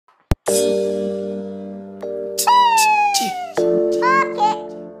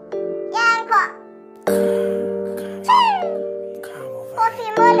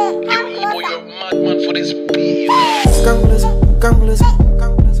come closer,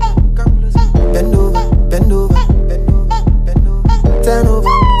 come closer, come closer. Bend over, bend over, bend over, bend over. Turn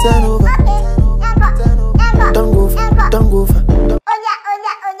over, turn over, turn over. Don't go for, don't go for. Oh yeah.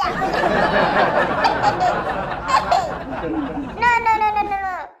 No.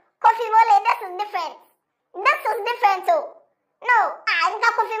 Kofi Mole, this is different. This is different too. No, I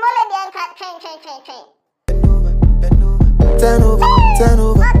got Kofi Mole the train. Bend over, turn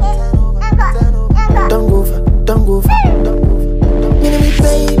over, turn over. Don't go for, don't go for. Me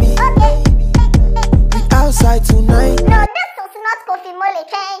baby. We outside tonight. No, this is not Kofi Mole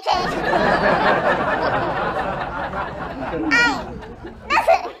train.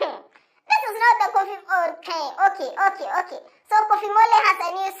 This is not the Kofi Mole train. Okay. So Kofi Mole has a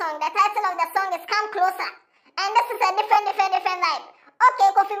new song. The title of the song is Come Closer. And this is a different vibe. Okay,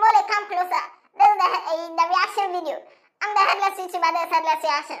 Kofi Mole, come closer. This is the reaction video. I'm the Headless YouTuber, this is Headless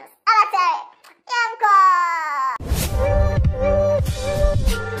Reactions. I'll tell you.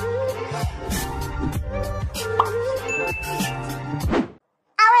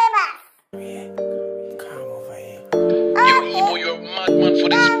 You're a madman for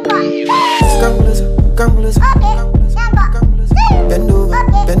this. Come closer, come closer. Bend over,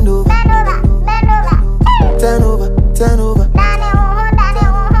 bend over. Turn over, turn over.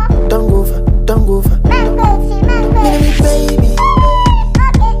 Don't go for, don't go for. Me baby.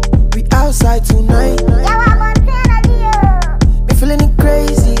 We outside tonight. Be feeling it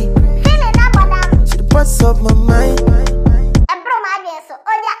crazy. See the parts of my mind.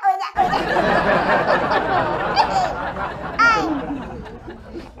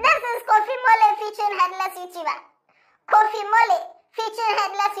 Headless YouTuber. Kofi Mole featuring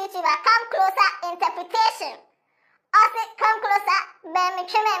Headless YouTuber. Come closer interpretation. Also, come closer. Bend me.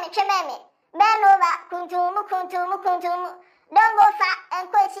 Bend over. Kuntumu. Don't go far.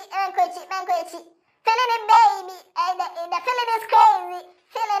 Enkwechi. Feeling it, baby. The feeling is crazy.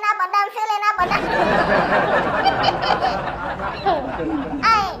 Feeling up and down.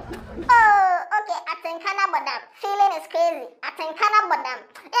 Okay. Atenkana bodam. Feeling is crazy. Atenkana bodam.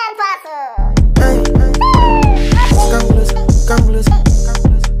 Come closer.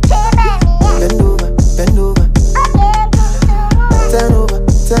 Bend over. Turn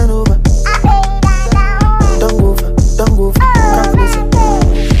over. Don't go for. Come closer.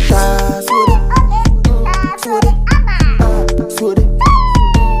 That's what it. That's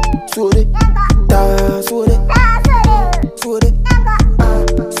what it.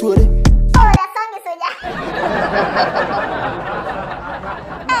 That's what it. Oh, that song is so yeah.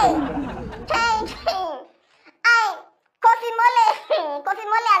 Kofi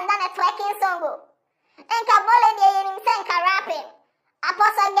Mole has done a twerking song. Enka Mole de Yenimsenka rapping.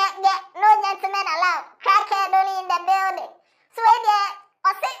 Apostle get no gentlemen allowed. Crackhead only in the building. So when they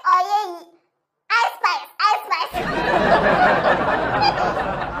say oh yeah, Ice Spice.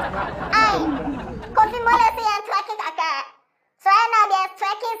 Kofi Mole say I'm twerking kaka. So right now there's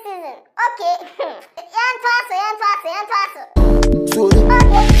twerking season. Okay. Yan twaso.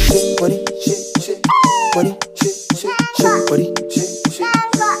 Shake body, shake body, shake body,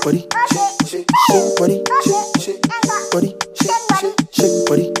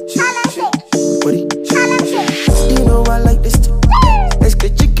 You know I like this too. Let's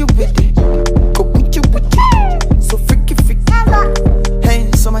get jiggy with it. Go with you with it. So freaky.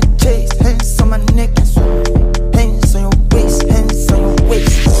 Hands on my chest, hands on my neck. Hands on your waist, hands on your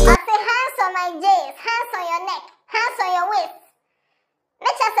waist. I say hands on my chest, hands on your neck, hands on your waist.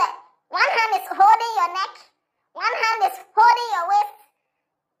 Make sure say one hand is holding your neck, one hand is holding your waist.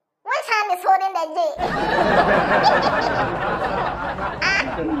 Which hand is holding the J?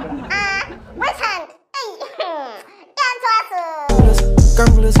 Which hand? Hey,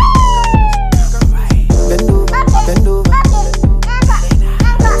 Come closer. Bend over.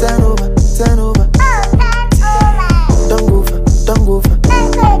 Turn over. Don't go for.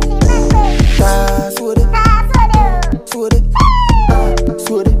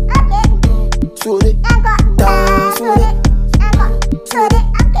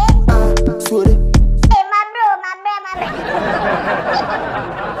 That's what it. Hey, my bro.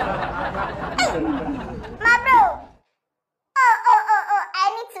 My bro. Oh.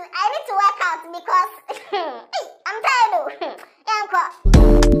 I need to work out because I'm tired though.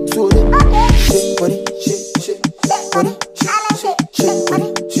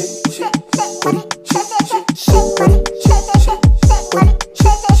 Shake body.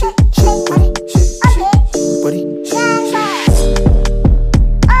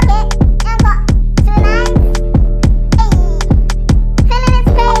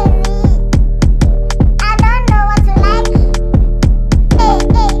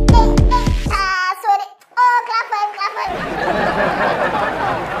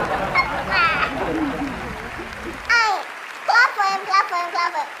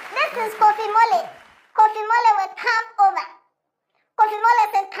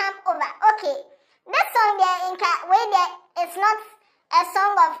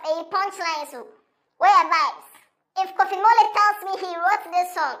 song of a punchline, so where vibes. If Kofi Mole tells me he wrote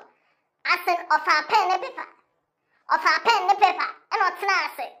this song as in of our pen and paper, and not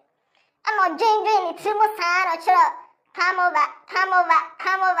snarse, and not jing it's almost or chill. Come over, come over,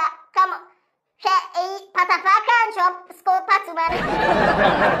 come over, come on. Share a patafaka and chop school patuman.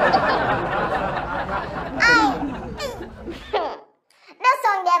 The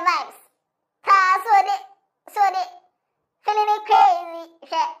song their vibes. So they feeling it crazy.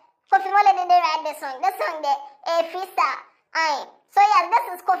 Kofi Mole did they write the song. The song they a freestyle. So yeah, this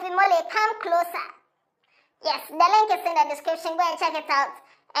is Kofi Mole. Come closer. Yes, the link is in the description. Go and check it out.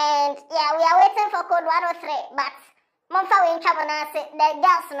 And yeah, we are waiting for code 103. But Monfa we in trouble now. The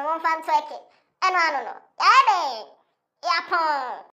girls no Monfa twerk it. And I don't know. Yeah,